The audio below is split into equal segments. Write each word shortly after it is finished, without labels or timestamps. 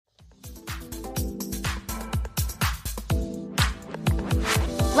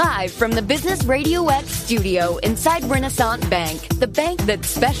Live from the Business Radio X studio inside Renaissance Bank, the bank that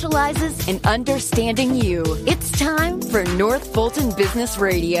specializes in understanding you. It's time for North Fulton Business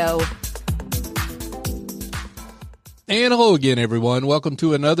Radio. And hello again, everyone. Welcome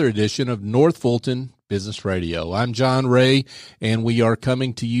to another edition of North Fulton Business Radio. I'm John Ray, and we are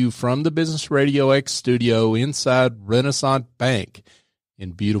coming to you from the Business Radio X studio inside Renaissance Bank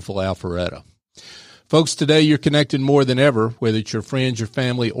in beautiful Alpharetta. Folks, today you're connected more than ever, whether it's your friends, your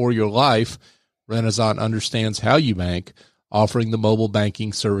family, or your life. Renaissance understands how you bank, offering the mobile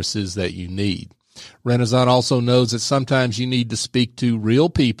banking services that you need. Renaissance also knows that sometimes you need to speak to real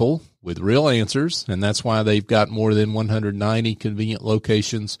people with real answers, and that's why they've got more than 190 convenient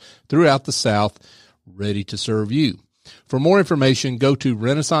locations throughout the South ready to serve you. For more information, go to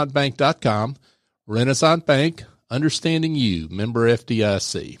renaissancebank.com. Renaissance Bank, understanding you, member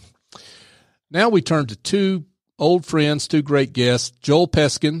FDIC. Now we turn to two old friends, two great guests, Joel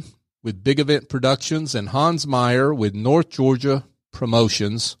Peskin with Big Event Productions and Hans Meier with North Georgia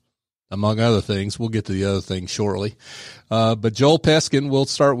Promotions, among other things. We'll get to the other things shortly. But Joel Peskin, we'll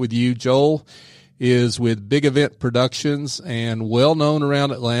start with you. Joel is with Big Event Productions and well known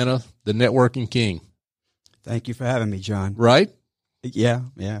around Atlanta, the networking king. Thank you for having me, John. Right? Yeah.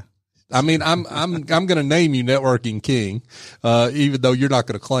 I mean, I'm going to name you networking king, even though you're not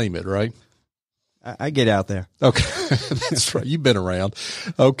going to claim it, right? I get out there. Okay. That's right. You've been around.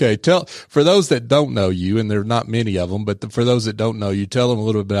 Okay. For those that don't know you, and there are not many of them, but for those that don't know you, tell them a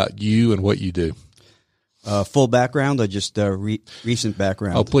little bit about you and what you do. Full background or just recent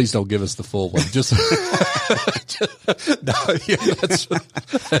background? Oh, please don't give us the full one. Just, no, yeah,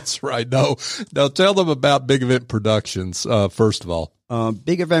 that's right. No, tell them about Big Event Productions, first of all.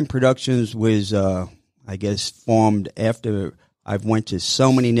 Big Event Productions was, formed after I've went to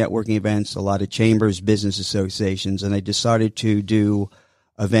so many networking events, a lot of chambers, business associations, and I decided to do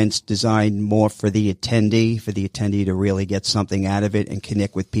events designed more for the attendee to really get something out of it and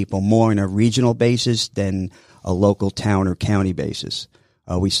connect with people more on a regional basis than a local town or county basis.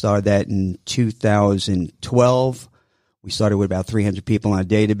 We started that in 2012. We started with about 300 people on a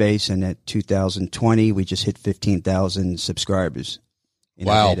database, and at 2020, we just hit 15,000 subscribers in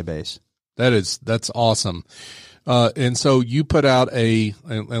our database. That's awesome. And so you put out and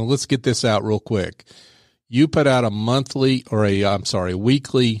let's get this out real quick. You put out a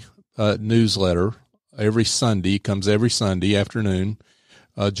weekly newsletter every Sunday. Comes every Sunday afternoon.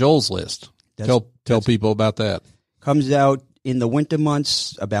 Joel's List. Tell people about that. Comes out in the winter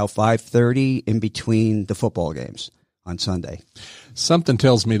months about 5:30 in between the football games on Sunday. Something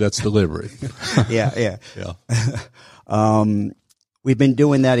tells me that's deliberate. Yeah. We've been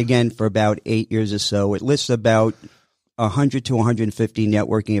doing that again for about 8 years or so. It lists about 100 to 150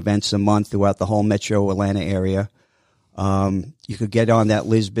 networking events a month throughout the whole metro Atlanta area. You could get on that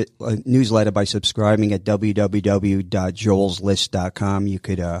newsletter by subscribing at www.joelslist.com. You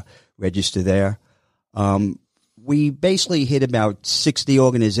could register there. We basically hit about 60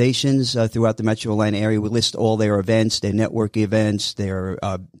 organizations throughout the metro Atlanta area. We list all their events, their network events, their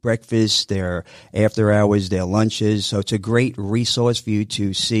breakfasts, their after hours, their lunches. So it's a great resource for you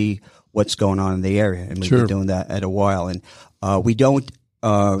to see what's going on in the area. And we've been doing that at a while. And we don't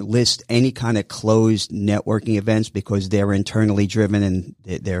list any kind of closed networking events because they're internally driven and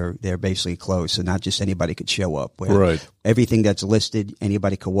they're basically closed. So not just anybody could show up. Right. Everything that's listed,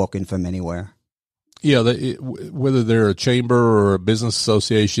 anybody could walk in from anywhere. Yeah, whether they're a chamber or a business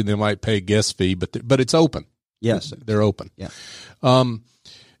association, they might pay a guest fee, but it's open. Yes, they're open. Yeah.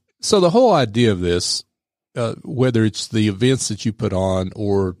 So the whole idea of this, whether it's the events that you put on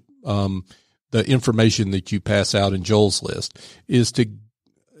or the information that you pass out in Joel's List, is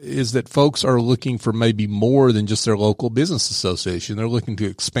that folks are looking for maybe more than just their local business association. They're looking to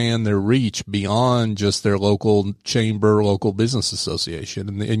expand their reach beyond just their local chamber, local business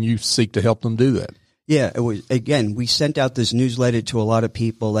association, and you seek to help them do that. Yeah, we sent out this newsletter to a lot of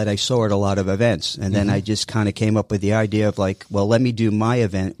people that I saw at a lot of events. And then I just kind of came up with the idea of let me do my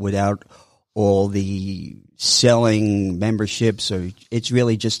event without all the selling memberships. Or it's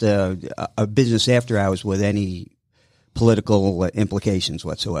really just a business after hours with any political implications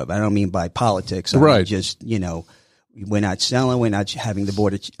whatsoever. I don't mean by politics. I mean just, we're not selling. We're not having the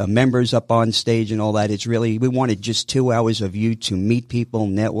board of members up on stage and all that. It's really, we wanted just 2 hours of you to meet people,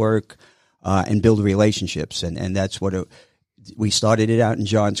 network, and build relationships. And that's what we started it out in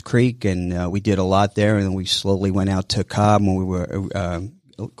Johns Creek, and we did a lot there. And then we slowly went out to Cobb, and we were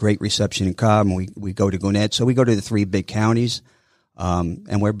great reception in Cobb, and we go to Gwinnett. So we go to the 3 big counties,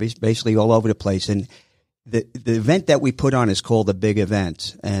 and we're basically all over the place. And the event that we put on is called the Big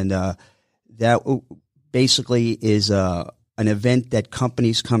Event. And that basically is a an event that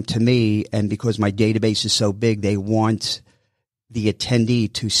companies come to me, and because my database is so big, they want the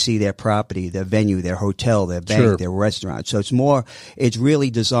attendee to see their property, their venue, their hotel, their bank, Sure. their restaurant. So it's really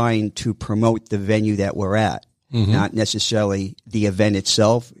designed to promote the venue that we're at, not necessarily the event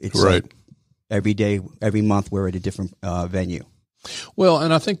itself. It's Right. like every day, every month, we're at a different venue. Well,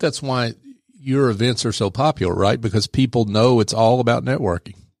 and I think that's why your events are so popular, right? Because people know it's all about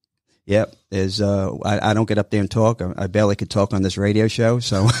networking. Yep. I don't get up there and talk. I barely could talk on this radio show.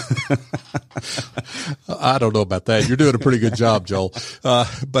 So I don't know about that. You're doing a pretty good job, Joel. No,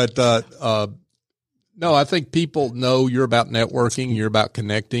 I think people know you're about networking, you're about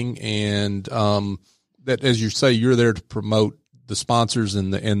connecting, and that, as you say, you're there to promote the sponsors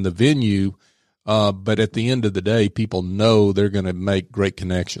and the venue. But at the end of the day, people know they're going to make great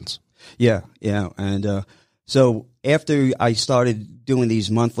connections. Yeah. And so after I started doing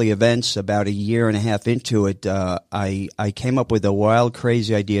these monthly events, about a year and a half into it, I came up with a wild,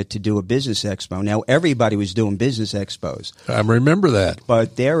 crazy idea to do a business expo. Now, everybody was doing business expos. I remember that.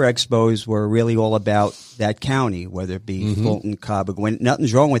 But their expos were really all about that county, whether it be Fulton, Cobb, Gwinnett.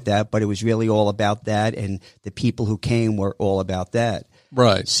 Nothing's wrong with that, but it was really all about that, and the people who came were all about that.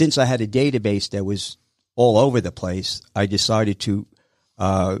 Right. Since I had a database that was all over the place, I decided to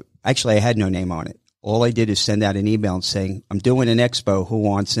actually, I had no name on it. All I did is send out an email saying, I'm doing an expo, who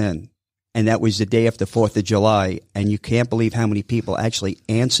wants in? And that was the day after 4th of July, and you can't believe how many people actually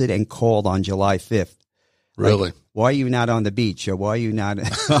answered and called on July 5th. Really? Like, why are you not on the beach, or why are you not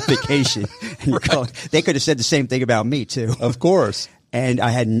on vacation? And they could have said the same thing about me, too. Of course. And I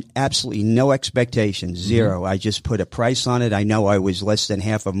had absolutely no expectations, zero. I just put a price on it. I know I was less than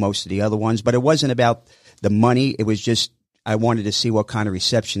half of most of the other ones, but it wasn't about the money. It was just I wanted to see what kind of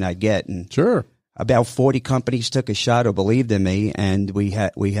reception I'd get. And Sure. about 40 companies took a shot or believed in me, and we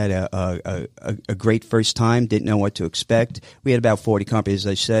had a great first time. Didn't know what to expect. We had about 40 companies,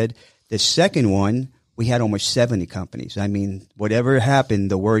 as I said. The second one, we had almost 70 companies. I mean, whatever happened,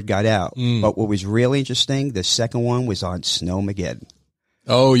 the word got out. But what was really interesting, the second one was on Snowmageddon.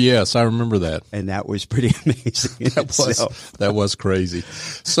 Oh, yes, I remember that. And that was pretty amazing. That was crazy.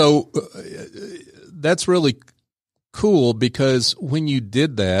 So that's really cool, because when you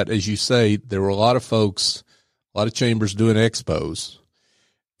did that, as you say, there were a lot of folks, a lot of chambers doing expos.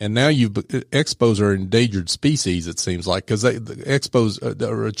 And now expos are endangered species, it seems like, because the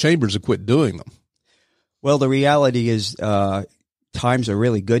expos, chambers have quit doing them. Well, the reality is times are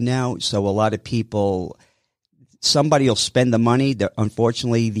really good now. So a lot of people, somebody will spend the money.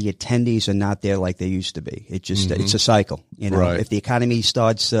 Unfortunately, the attendees are not there like they used to be. It just it's a cycle. You know, Right. If the economy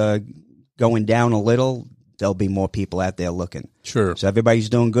starts going down a little, there'll be more people out there looking. Sure. So everybody's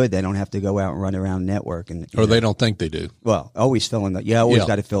doing good. They don't have to go out and run around and network. Or they don't think they do. Well, always filling the. You always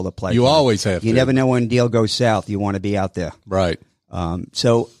got to fill the plate. You always have to. You never know when a deal goes south. You want to be out there. Right.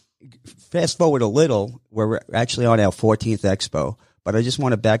 So fast forward a little, we're actually on our 14th expo, but I just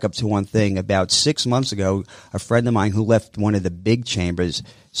want to back up to one thing. About 6 months ago, a friend of mine who left one of the big chambers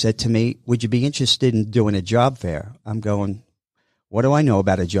said to me, would you be interested in doing a job fair? I'm going, what do I know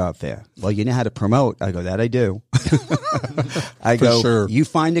about a job fair? Well, you know how to promote. I go, that I do. I go, sure. You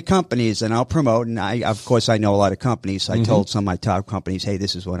find the companies and I'll promote. And of course, I know a lot of companies. So I told some of my top companies, hey,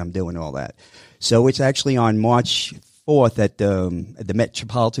 this is what I'm doing, all that. So it's actually on March 4th at the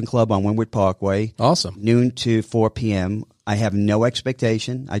Metropolitan Club on Wynwood Parkway. Awesome. Noon to 4 p.m. I have no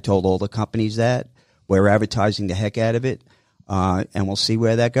expectation. I told all the companies that. We're advertising the heck out of it, and we'll see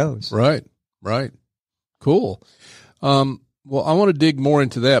where that goes. Right. Cool. Well, I want to dig more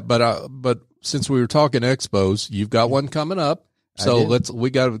into that, but since we were talking expos, you've got one coming up, so we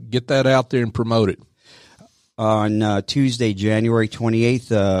got to get that out there and promote it. On Tuesday, January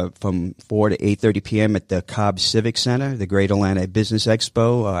 28th, from 4 to 8:30 p.m. at the Cobb Civic Center, the Great Atlanta Business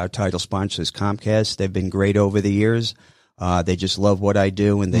Expo. Our title sponsor is Comcast. They've been great over the years. They just love what I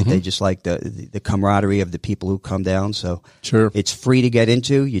do, and they just like the camaraderie of the people who come down. So Sure. It's free to get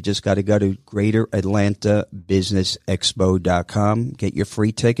into. You just got to go to GreaterAtlantaBusinessExpo.com. Get your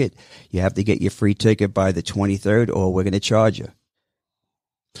free ticket. You have to get your free ticket by the 23rd, or we're going to charge you.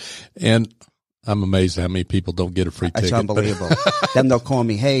 And I'm amazed how many people don't get a free ticket. That's unbelievable. Then they'll call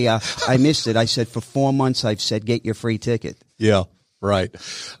me, hey, I missed it. I said, for 4 months, I've said, get your free ticket. Yeah, right.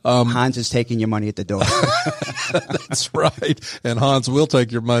 Hans is taking your money at the door. That's right. And Hans will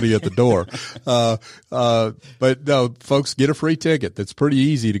take your money at the door. But no, folks, get a free ticket. That's pretty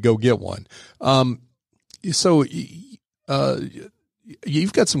easy to go get one. So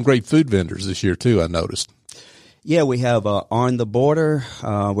you've got some great food vendors this year too, I noticed. Yeah, we have On the Border.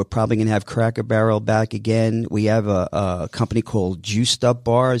 We're probably going to have Cracker Barrel back again. We have a company called Juiced Up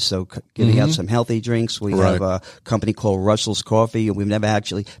Bars, so giving out some healthy drinks. We have a company called Russell's Coffee. We've never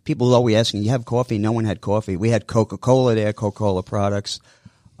actually, people are always asking, you have coffee? No one had coffee. We had Coca-Cola there, Coca-Cola products.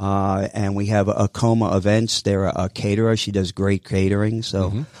 And we have a Coma Events. They're a caterer. She does great catering.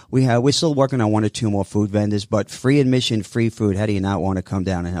 So we're still working on 1 or 2 more food vendors, but free admission, free food. How do you not want to come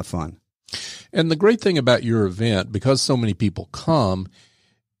down and have fun? And the great thing about your event, because so many people come,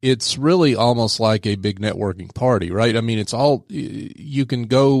 it's really almost like a big networking party, right? I mean, it's all, you can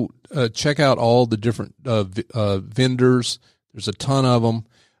go check out all the different vendors. There's a ton of them,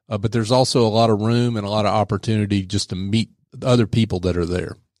 but there's also a lot of room and a lot of opportunity just to meet other people that are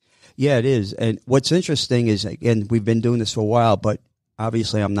there. Yeah, it is. And what's interesting is, again, we've been doing this for a while, but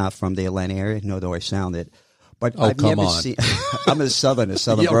obviously I'm not from the Atlanta area, nor do I sound it. But I've never seen. I'm a Southern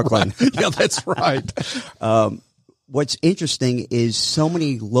Brooklyn. Right. Yeah, that's right. What's interesting is so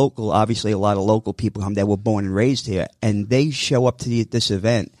many local, obviously a lot of local people come that were born and raised here, and they show up to this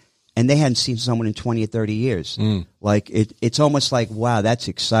event, and they hadn't seen someone in 20 or 30 years. Like it's almost like, wow, that's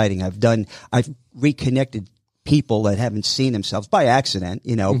exciting. I've reconnected people that haven't seen themselves by accident,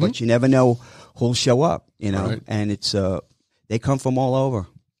 but you never know who'll show up, and it's they come from all over.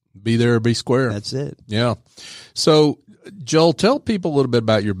 Be there or be square. That's it. Yeah. So, Joel, tell people a little bit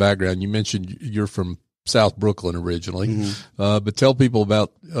about your background. You mentioned you're from South Brooklyn originally, but tell people a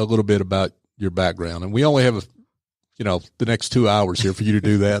little bit about your background. And we only have the next 2 hours here for you to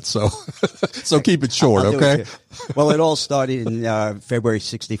do that. So, so keep it short, okay? Well, it all started in February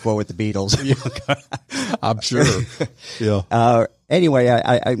 '64 with the Beatles. I'm sure. Yeah. Anyway,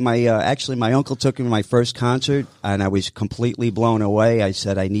 my uncle took me to my first concert, and I was completely blown away. I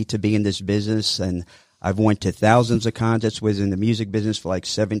said, I need to be in this business, and I've went to thousands of concerts. Was in the music business for like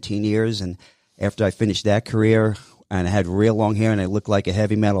 17 years, and after I finished that career, and I had real long hair, and I looked like a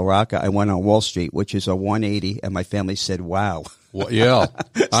heavy metal rocker, I went on Wall Street, which is a 180, and my family said, wow. Well, yeah.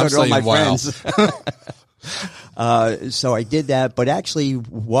 I'm saying my wow. Friends. So I did that, but actually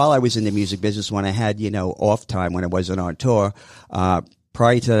while I was in the music business, when I had, off time when I wasn't on tour,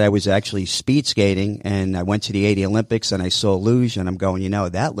 prior to that I was actually speed skating, and I went to the 80 Olympics and I saw luge, and I'm going,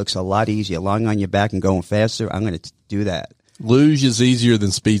 that looks a lot easier. Lying on your back and going faster, I'm going to do that. Luge is easier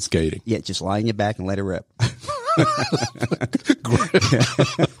than speed skating. Yeah, just lie on your back and let it rip.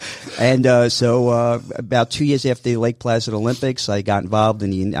 And so about 2 years after the Lake Placid Olympics, I got involved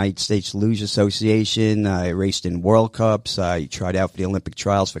in the United States Luge Association. I raced in World Cups. I tried out for the Olympic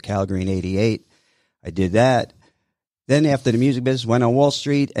trials for Calgary in '88. I did that. Then after the music business, went on Wall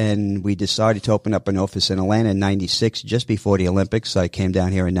Street, and we decided to open up an office in Atlanta in '96, just before the Olympics. I came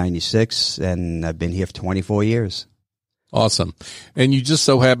down here in '96, and I've been here for 24 years. Awesome. And you just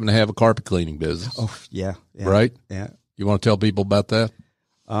so happen to have a carpet cleaning business. Oh, yeah. Right? Yeah. You want to tell people about that?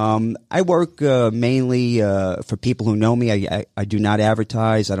 I work mainly for people who know me. I do not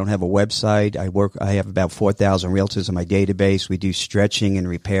advertise. I don't have a website. I have about 4,000 realtors in my database. We do stretching and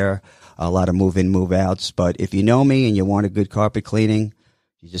repair, a lot of move-in, move-outs. But if you know me and you want a good carpet cleaning,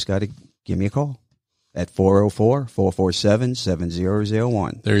 you just got to give me a call at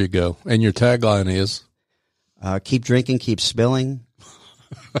 404-447-7001. There you go. And your tagline is? Keep drinking, keep spilling.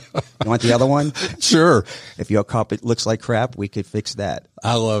 You want the other one? Sure. If your carpet looks like crap, we could fix that.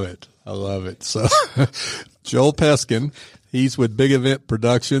 I love it. So, Joel Peskin, he's with Big Event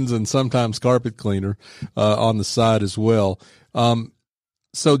Productions and sometimes Carpet Cleaner on the side as well.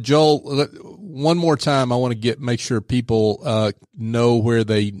 So, Joel, one more time, I want to make sure people know where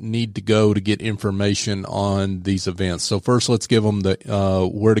they need to go to get information on these events. So, first, let's give them the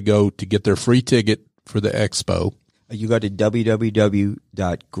where to go to get their free ticket for the expo. You go to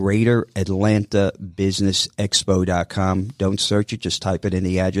www.greateratlantabusinessexpo.com. Don't search it. Just type it in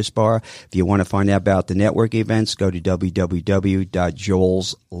the address bar. If you want to find out about the network events, go to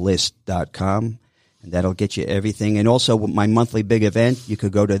www.joelslist.com, and that'll get you everything. And also my monthly big event, you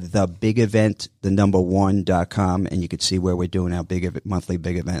could go to thebigevent1.com, and you could see where we're doing our monthly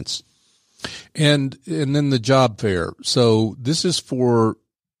big events. And then the job fair. So this is for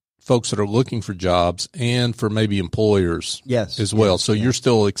folks that are looking for jobs and for maybe employers as well. So you're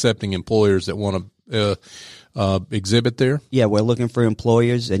still accepting employers that want to exhibit there? Yeah, we're looking for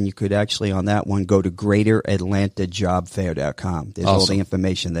employers, and you could actually on that one go to greateratlantajobfair.com. There's all the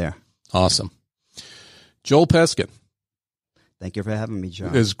information there. Awesome. Joel Peskin. Thank you for having me,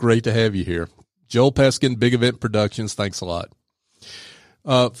 John. It's great to have you here. Joel Peskin, Big Event Productions. Thanks a lot.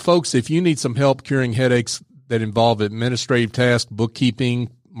 Folks, if you need some help curing headaches that involve administrative tasks,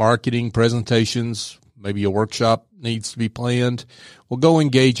 bookkeeping, marketing, presentations, maybe a workshop needs to be planned, well, go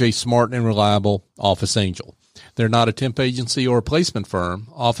engage a smart and reliable office angel. They're not a temp agency or a placement firm.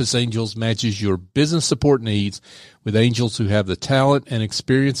 Office Angels matches your business support needs with angels who have the talent and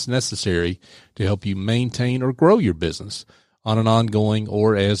experience necessary to help you maintain or grow your business on an ongoing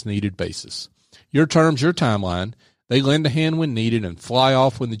or as-needed basis. Your terms, your timeline. They lend a hand when needed and fly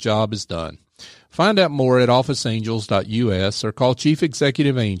off when the job is done. Find out more at officeangels.us or call Chief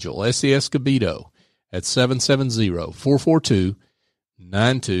Executive Angel, S.E. Escobedo, at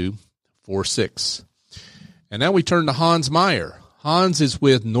 770-442-9246. And now we turn to Hans Meier. Hans is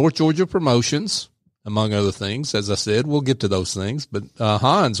with North Georgia Promotions, among other things. As I said, we'll get to those things. But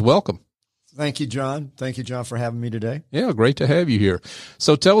Hans, welcome. Thank you, John. Thank you, John, for having me today. Yeah, great to have you here.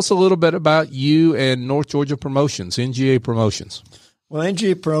 So tell us a little bit about you and North Georgia Promotions, NGA Promotions. Well,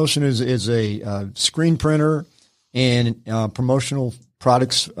 NGA Promotion is a screen printer and promotional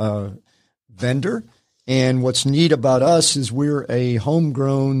products vendor. And what's neat about us is we're a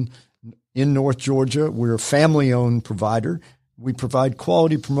homegrown in North Georgia. We're a family-owned provider. We provide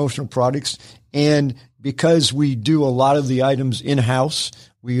quality promotional products. And because we do a lot of the items in-house,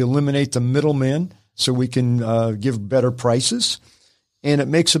 we eliminate the middlemen so we can give better prices. And it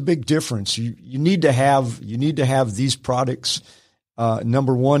makes a big difference. You need to have these products.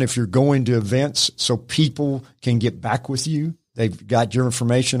 Number one, if you're going to events so people can get back with you, they've got your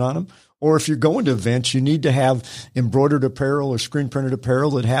information on them. Or if you're going to events, you need to have embroidered apparel or screen printed apparel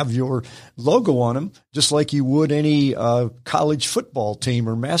that have your logo on them, just like you would any college football team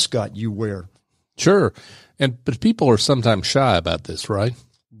or mascot you wear. Sure. But people are sometimes shy about this, right?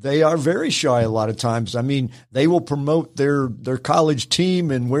 They are very shy a lot of times. I mean, they will promote their college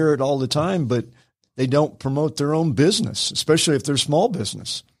team and wear it all the time, but they don't promote their own business, especially if they're small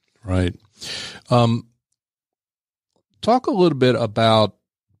business. Right. Talk a little bit about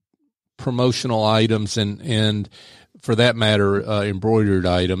promotional items and for that matter, embroidered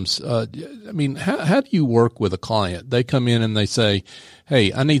items. I mean, how do you work with a client? They come in and they say,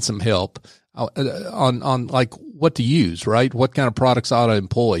 hey, I need some help on like what to use, right? What kind of products ought to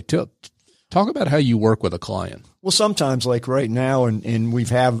employ? Talk about how you work with a client. Well, sometimes like right now, and we've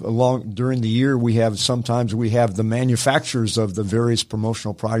have during the year, sometimes we have the manufacturers of the various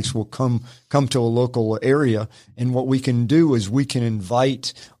promotional products will come to a local area. And what we can do is we can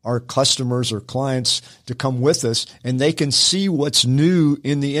invite our customers or clients to come with us, and they can see what's new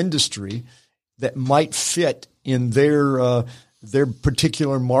in the industry that might fit in their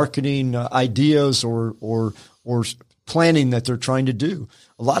particular marketing ideas or planning that they're trying to do.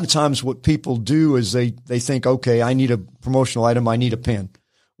 A lot of times what people do is they think, okay, I need a promotional item. I need a pen.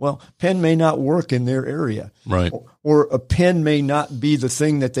 Well, pen may not work in their area. Right. Or a pen may not be the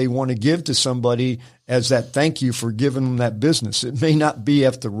thing that they want to give to somebody as that thank you for giving them that business. It may not be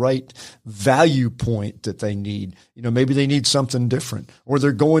at the right value point that they need. You know, maybe they need something different, or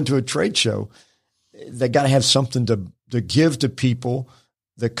they're going to a trade show. They got to have something to give to people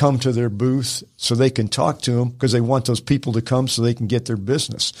that come to their booth so they can talk to them, because they want those people to come so they can get their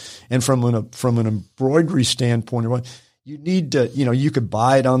business. And from an embroidery standpoint, you need to, you could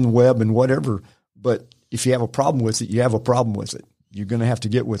buy it on the web and whatever, but if you have a problem with it, you have a problem with it. You're going to have to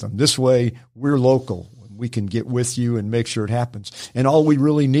get with them. This way, we're local. We can get with you and make sure it happens. And all we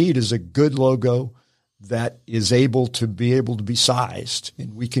really need is a good logo that is able to be sized,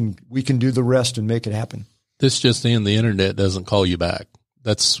 and we can do the rest and make it happen. This just in, the internet doesn't call you back.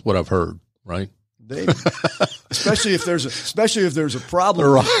 That's what I've heard, right? Especially if there's a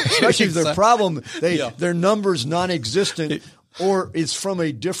problem, right. Especially if there's a problem, their number's non-existent, or it's from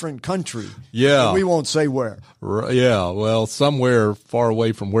a different country. Yeah, and we won't say where. Yeah, well, somewhere far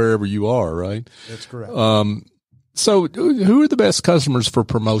away from wherever you are, right? That's correct. So, who are the best customers for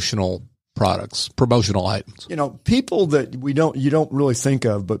promotional products, promotional items? People that you don't really think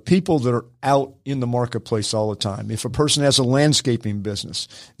of, but people that are out in the marketplace all the time. If a person has a landscaping business,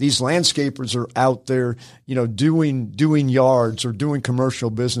 these landscapers are out there, doing yards or doing commercial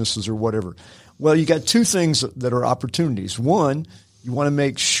businesses or whatever. Well, you got two things that are opportunities. One, you want to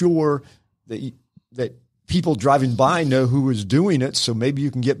make sure that people driving by know who is doing it, so maybe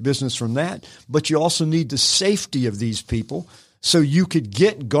you can get business from that. But you also need the safety of these people. So you could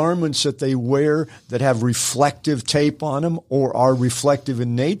get garments that they wear that have reflective tape on them or are reflective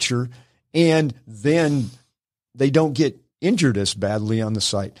in nature, and then they don't get injured as badly on the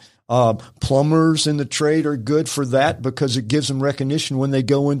site. Plumbers in the trade are good for that because it gives them recognition when they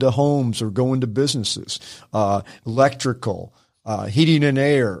go into homes or go into businesses. Electrical, heating and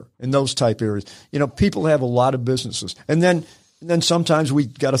air, and those type areas. People have a lot of businesses. And then sometimes we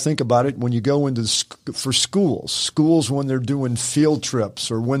got to think about it when you go into for schools when they're doing field trips,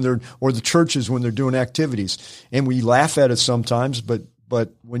 or the churches when they're doing activities. And we laugh at it sometimes, but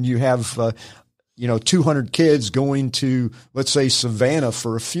when you have 200 kids going to, let's say, Savannah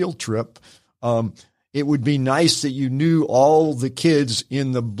for a field trip, it would be nice that you knew all the kids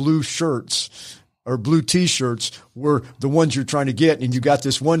in the blue shirts or blue T-shirts were the ones you're trying to get, and you got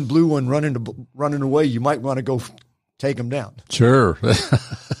this one blue one running away. You might want to go take them down. Sure.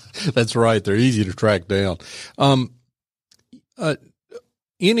 That's right. They're easy to track down.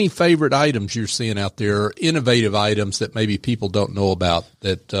 Any favorite items you're seeing out there, innovative items that maybe people don't know about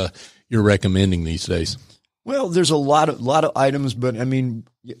that you're recommending these days? Well, there's a lot of items, but I mean,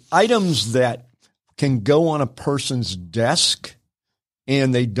 items that can go on a person's desk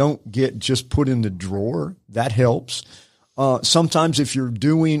and they don't get just put in the drawer. That helps. Sometimes if you're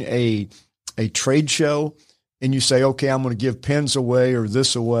doing a trade show and you say, okay, I'm going to give pens away or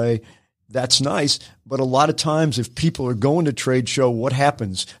this away, that's nice. But a lot of times if people are going to trade show, what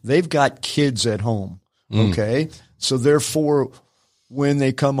happens? They've got kids at home. Okay. So therefore, when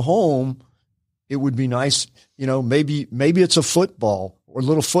they come home, it would be nice, maybe it's a football or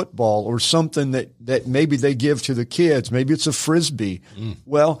little football or something that maybe they give to the kids. Maybe it's a Frisbee.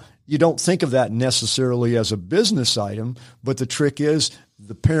 Well, you don't think of that necessarily as a business item, but the trick is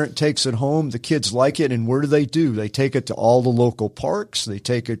the parent takes it home, the kids like it, and where do? They take it to all the local parks. They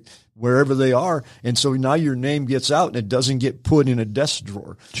take it wherever they are. And so now your name gets out and it doesn't get put in a desk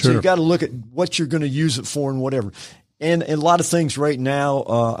drawer. Sure. So you got to look at what you're going to use it for and whatever. And a lot of things right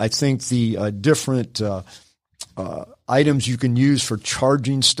now, I think the different items you can use for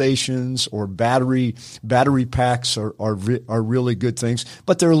charging stations or battery packs are really good things,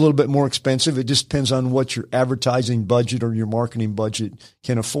 but they're a little bit more expensive. It just depends on what your advertising budget or your marketing budget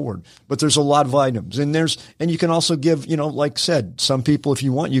can afford. But there's a lot of items, and you can also give, like I said, some people, if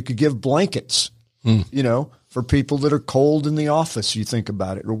you want, you could give blankets, for people that are cold in the office. You think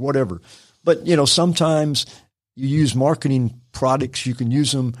about it or whatever. But sometimes you use marketing products. You can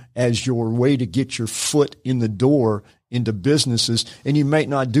use them as your way to get your foot in the door into businesses, and you might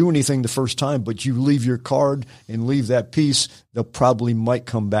not do anything the first time, but you leave your card and leave that piece, they'll probably might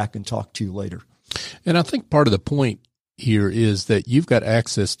come back and talk to you later. And I think part of the point here is that you've got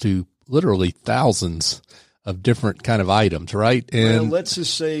access to literally thousands of different kind of items, right? And let's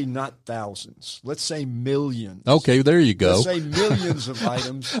just say not thousands. Let's say millions. Okay, there you go. Let's say millions of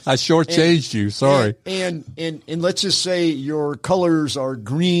items. I shortchanged you. Sorry. And let's just say your colors are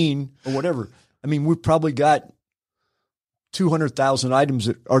green or whatever. I mean, we've probably got 200,000 items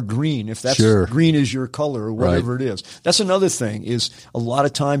that are green, if that's sure. Green is your color or whatever right. it is. That's another thing is a lot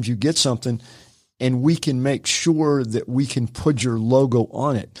of times you get something and we can make sure that we can put your logo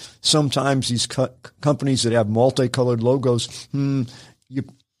on it. Sometimes these companies that have multicolored logos, do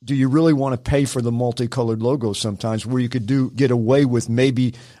you really want to pay for the multicolored logo sometimes, where you could get away with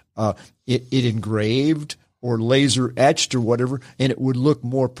maybe it engraved or laser etched or whatever, and it would look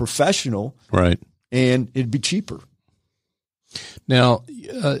more professional. Right. And it'd be cheaper. Now,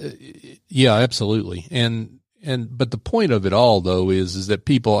 yeah, absolutely. But the point of it all, though, is that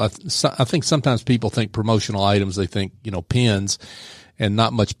people, I think sometimes people think promotional items, they think, pens and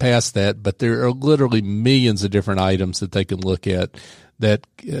not much past that, but there are literally millions of different items that they can look at that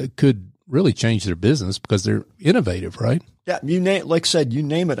could really change their business because they're innovative, right? Yeah. Like I said, you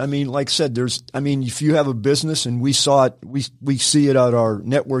name it. I mean, like I said, if you have a business, and we saw it, we see it at our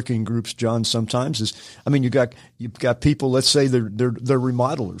networking groups, John, sometimes you've got people, let's say they're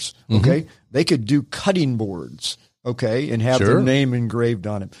remodelers. Okay. Mm-hmm. They could do cutting boards. Okay. And have sure. their name engraved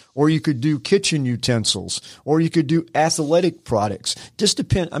on it. Or you could do kitchen utensils, or you could do athletic products. Just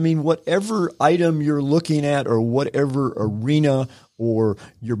depend. I mean, whatever item you're looking at or whatever arena or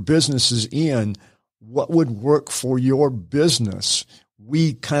your business is in, what would work for your business?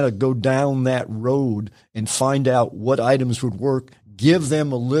 We kind of go down that road and find out what items would work, give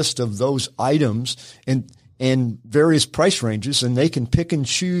them a list of those items and various price ranges, and they can pick and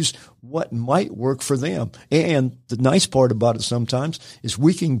choose what might work for them. And the nice part about it sometimes is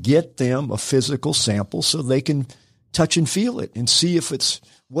we can get them a physical sample so they can touch and feel it and see if it's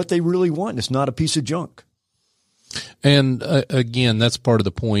what they really want. It's not a piece of junk. And again, that's part of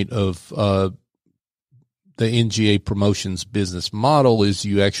the point of the NGA Promotions business model is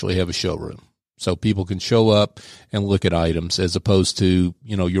you actually have a showroom. So people can show up and look at items as opposed to,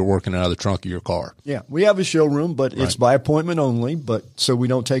 you're working out of the trunk of your car. Yeah. We have a showroom, but right. It's by appointment only. But so we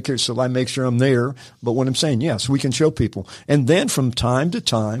don't take care. So I make sure I'm there. But what I'm saying, yes, we can show people. And then from time to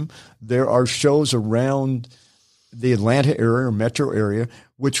time, there are shows around the Atlanta area or metro area,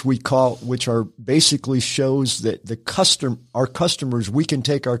 which are basically shows that our customers, we can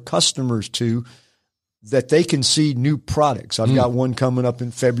take our customers to, that they can see new products. I've got one coming up in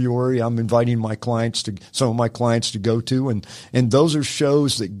February. I'm inviting some of my clients to go to, and those are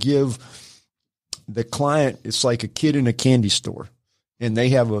shows that give the client is like a kid in a candy store, and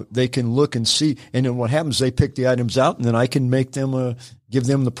they can look and see. And then what happens, they pick the items out, and then I can make them give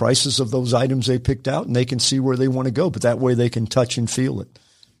them the prices of those items they picked out, and they can see where they want to go. But that way they can touch and feel it.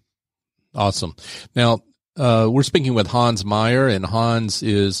 Awesome. Now, we're speaking with Hans Meier, and Hans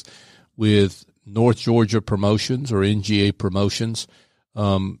is with North Georgia Promotions, or NGA Promotions,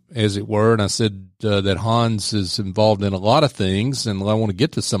 as it were. And I said that Hans is involved in a lot of things, and I want to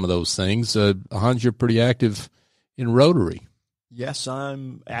get to some of those things. Hans, you're pretty active in Rotary. Yes,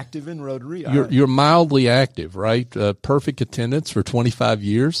 I'm active in Rotary. You're mildly active, right? Perfect attendance for 25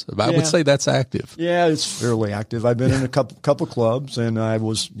 years. I would say that's active. Yeah, it's fairly active. I've been in a couple clubs, and I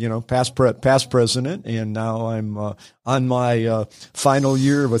was, past president, and now I'm on my final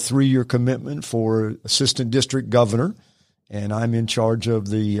year of a 3-year commitment for assistant district governor, and I'm in charge of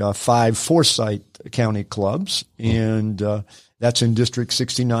the 5 Forsyth County clubs, and that's in District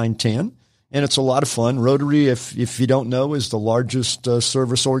 6910. And it's a lot of fun. Rotary, if you don't know, is the largest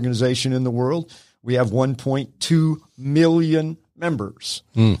service organization in the world. We have 1.2 million members,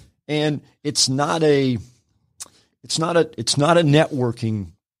 and it's not a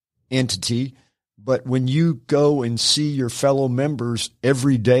networking entity. But when you go and see your fellow members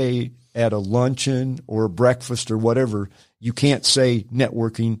every day at a luncheon or a breakfast or whatever, you can't say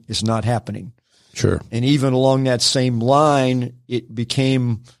networking is not happening. Sure. And even along that same line, it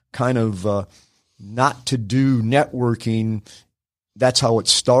became kind of not to do networking. That's how it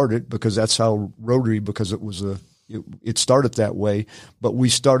started, because that's how Rotary, because it started that way. But we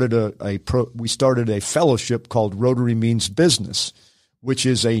started a fellowship called Rotary Means Business, which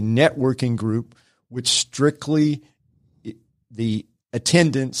is a networking group which strictly the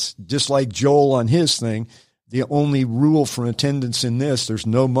attendance, just like Joel on his thing, the only rule for attendance in this, there's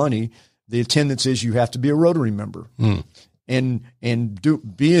no money. The attendance is you have to be a Rotary member. And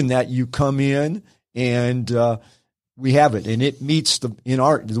being that you come in and we have it, and it meets the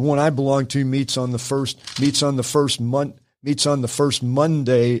one I belong to meets on the first Monday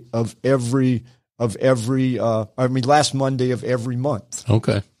of every last Monday of every month.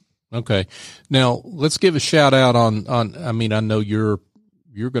 Okay. Now let's give a shout out on. I know you're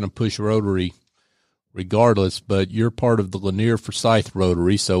going to push Rotary regardless, but you're part of the Lanier Forsyth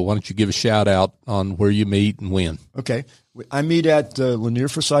Rotary. So why don't you give a shout out on where you meet and when? Okay. I meet at Lanier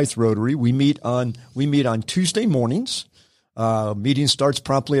Forsyth Rotary. We meet on Tuesday mornings. Meeting starts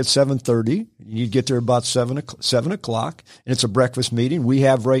promptly at 7:30. You get there about 7 o'clock, and it's a breakfast meeting. We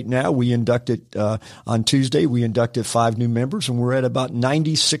have right now, on Tuesday, we inducted 5 new members, and we're at about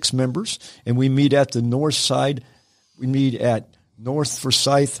 96 members. And we meet at the north side. We meet at North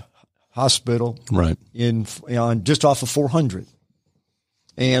Forsyth Hospital, right, on just off of 400.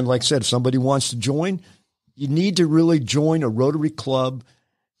 And like I said, if somebody wants to join, you need to really join a Rotary club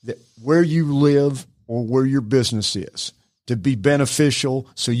where you live or where your business is, to be beneficial,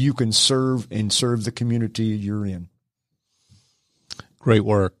 so you can serve the community you're in. Great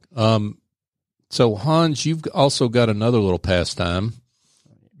work. So Hans, you've also got another little pastime.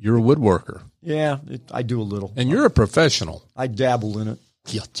 You're a woodworker. Yeah, I do a little. And you're a professional. I dabble in it.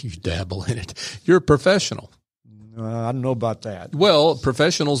 Yeah, you dabble in it. You're a professional. I don't know about that. Well,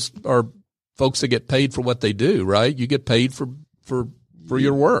 professionals are folks that get paid for what they do, right? You get paid for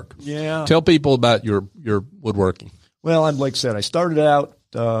your work. Yeah. Tell people about your woodworking. Well, like I said, I started out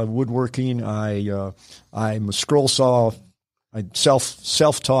woodworking. I'm a scroll saw,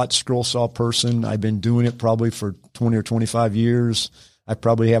 self-taught scroll saw person. I've been doing it probably for 20 or 25 years. I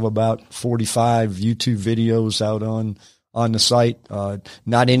probably have about 45 YouTube videos out on the site.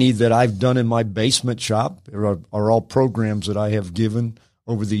 Not any that I've done in my basement shop. Are all programs that I have given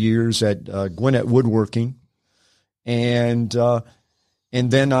over the years at Gwinnett Woodworking. And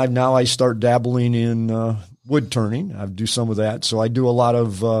then I start dabbling in wood turning. I do some of that. So I do a lot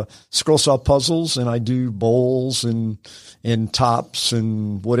of scroll saw puzzles, and I do bowls and tops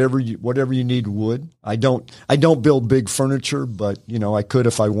and whatever you need wood. I don't build big furniture, but I could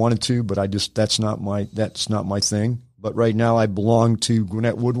if I wanted to, but that's not my thing. But right now I belong to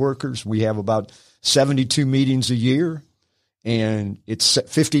Gwinnett Woodworkers. We have about 72 meetings a year, and it's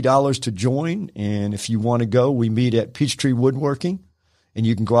 $50 to join. And if you want to go, we meet at Peachtree Woodworking, and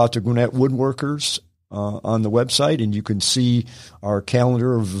you can go out to Gwinnett Woodworkers on the website, and you can see our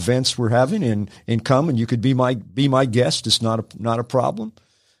calendar of events we're having, and come, and you could be my guest. It's not a problem.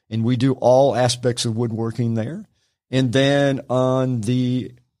 And we do all aspects of woodworking there. And then on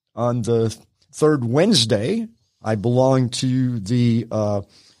the third Wednesday, I belong to the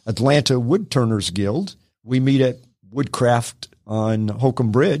Atlanta Woodturners Guild. We meet at Woodcraft on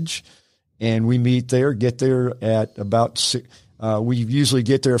Holcomb Bridge, and we meet there, get there at about We usually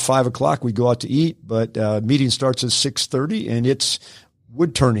get there at 5 o'clock. We go out to eat, but meeting starts at 6:30, and it's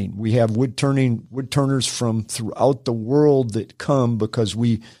wood turning. We have wood turners from throughout the world that come because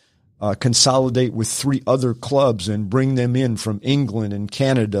we consolidate with 3 other clubs and bring them in from England and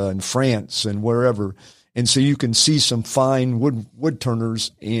Canada and France and wherever. And so you can see some fine wood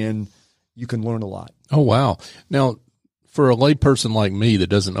turners, and you can learn a lot. Oh, wow. Now, for a layperson like me that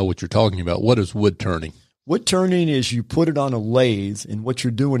doesn't know what you're talking about, what is wood turning? Wood turning is you put it on a lathe, and what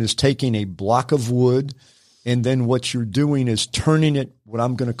you're doing is taking a block of wood, and then what you're doing is turning it, what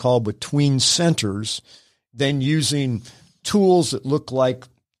I'm going to call between centers, then using tools that look like,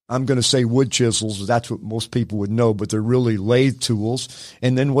 I'm going to say wood chisels. That's what most people would know, but they're really lathe tools.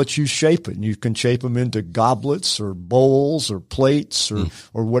 And then what you shape it, and you can shape them into goblets or bowls or plates or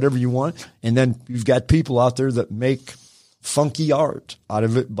whatever you want. And then you've got people out there that make funky art out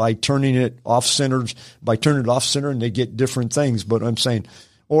of it by turning it off center, and they get different things. But I'm saying,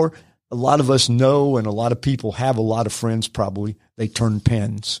 or a lot of us know, and a lot of people have a lot of friends probably, they turn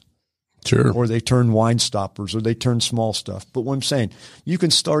pens. Sure. Or they turn wine stoppers, or they turn small stuff. But what I'm saying, you can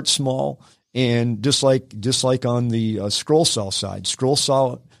start small, and just like on the scroll saw side, scroll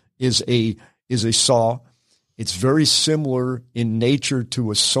saw is a saw. It's very similar in nature to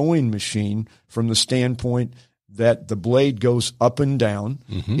a sewing machine from the standpoint that the blade goes up and down.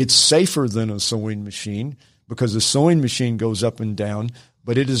 Mm-hmm. It's safer than a sewing machine because the sewing machine goes up and down,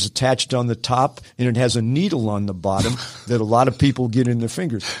 but it is attached on the top, and it has a needle on the bottom that a lot of people get in their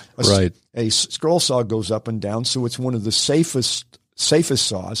fingers. A scroll saw goes up and down, so it's one of the safest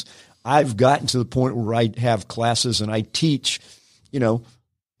saws. I've gotten to the point where I have classes and I teach,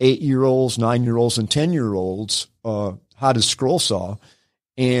 8-year-olds, 9-year-olds, and 10-year-olds how to scroll saw.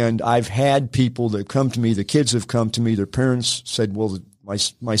 And I've had people that come to me, the kids have come to me, their parents said, well,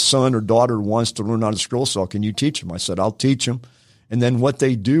 my son or daughter wants to learn how to scroll saw. Can you teach them? I said, I'll teach them. And then what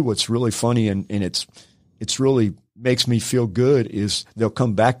they do, what's really funny, and it's really makes me feel good, is they'll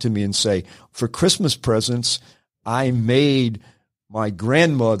come back to me and say, for Christmas presents, I made my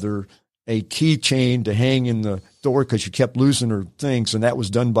grandmother a keychain to hang in the door because she kept losing her things, and that was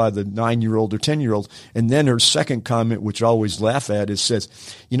done by the 9-year-old or 10-year-old. And then her second comment, which I always laugh at, is says,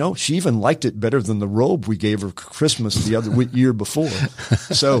 she even liked it better than the robe we gave her for Christmas the other year before.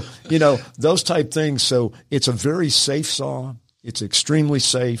 So, those type things. So it's a very safe saw. It's extremely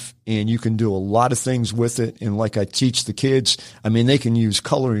safe, and you can do a lot of things with it. And like I teach the kids, they can use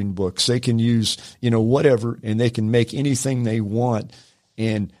coloring books. They can use, whatever, and they can make anything they want.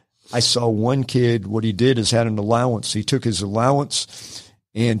 And I saw one kid, what he did is had an allowance. He took his allowance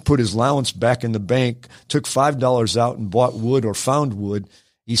and put his allowance back in the bank, took $5 out and bought wood or found wood.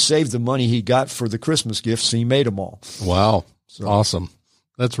 He saved the money he got for the Christmas gifts, and he made them all. Wow. So. Awesome.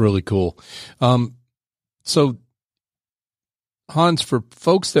 That's really cool. So, Hans, for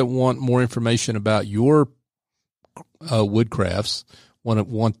folks that want more information about your woodcrafts,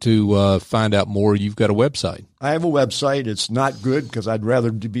 want to find out more, you've got a website. I have a website. It's not good because I'd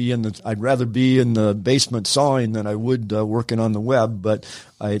rather be in the basement sawing than I would working on the web. But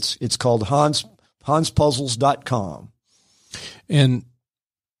it's called hanspuzzles.com.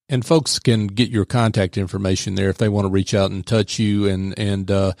 And folks can get your contact information there if they want to reach out and touch you and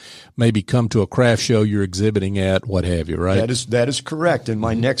maybe come to a craft show you're exhibiting at, what have you, right? That is correct. And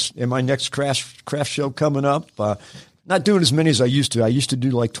my next craft show coming up, not doing as many as I used to. I used to do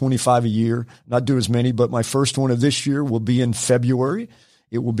like 25 a year, not do as many, but my first one of this year will be in February.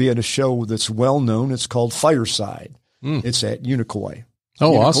 It will be at a show that's well known. It's called Fireside. It's at Unicoi.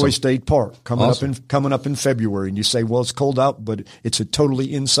 Oh, Unicoi awesome. State Park coming up in February. And you say, well, it's cold out, but it's a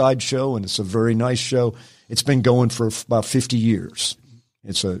totally inside show, and it's a very nice show. It's been going for about 50 years.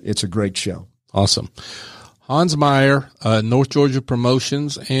 It's a great show. Awesome. Hans Meier, North Georgia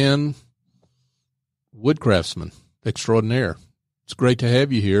Promotions and woodcraftsman extraordinaire. It's great to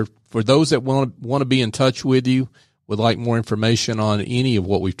have you here. For those that want to be in touch with you, would like more information on any of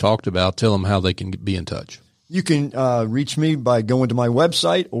what we've talked about, tell them how they can be in touch. You can reach me by going to my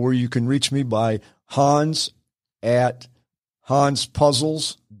website, or you can reach me by Hans at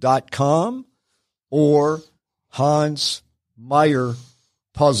hanspuzzles.com or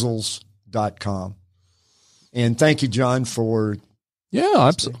hansmeierpuzzles.com. And thank you, John, for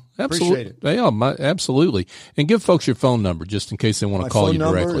absolutely. Appreciate it. Yeah, absolutely. And give folks your phone number just in case they want to call you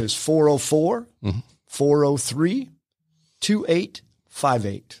directly. My phone number is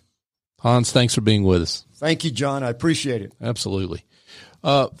 404-403-2858. Hans, thanks for being with us. Thank you, John. I appreciate it. Absolutely.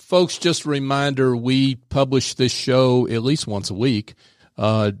 Folks, just a reminder, we publish this show at least once a week.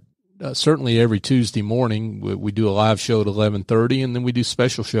 Certainly every Tuesday morning. We do a live show at 11:30, and then we do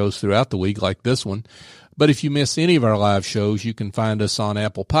special shows throughout the week like this one. But if you miss any of our live shows, you can find us on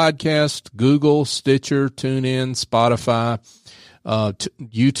Apple Podcast, Google, Stitcher, TuneIn, Spotify,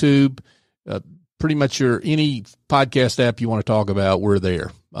 YouTube, pretty much any podcast app you want to talk about, we're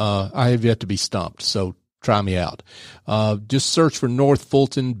there. I have yet to be stumped, so try me out. Just search for North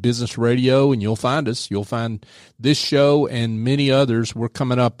Fulton Business Radio, and you'll find us. You'll find this show and many others. We're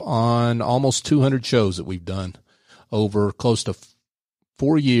coming up on almost 200 shows that we've done over close to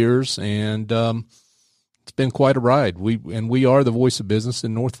 4 years, and it's been quite a ride. We are the voice of business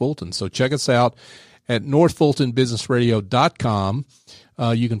in North Fulton, so check us out at northfultonbusinessradio.com.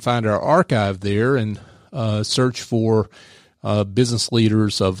 You can find our archive there and search for business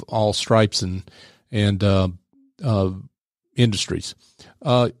leaders of all stripes and industries.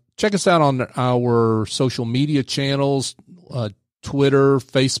 Check us out on our social media channels, Twitter,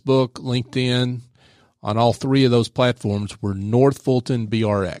 Facebook, LinkedIn. On all three of those platforms, we're North Fulton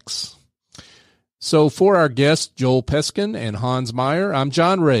BRX. So for our guests, Joel Peskin and Hans Meier, I'm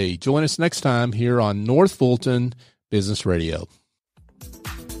John Ray. Join us next time here on North Fulton Business Radio.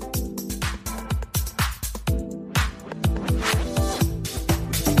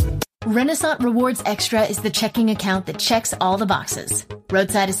 Renaissance Rewards Extra is the checking account that checks all the boxes.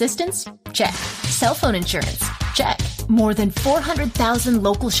 Roadside assistance? Check. Cell phone insurance? Check. More than 400,000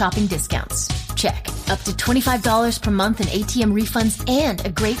 local shopping discounts? Check. Up to $25 per month in ATM refunds and a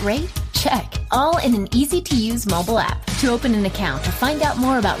great rate? Check. All in an easy-to-use mobile app. To open an account or find out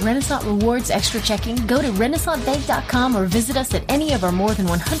more about Renaissance Rewards Extra Checking, go to renaissancebank.com or visit us at any of our more than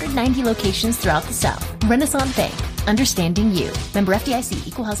 190 locations throughout the South. Renaissance Bank. Understanding you. Member FDIC.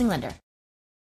 Equal housing lender.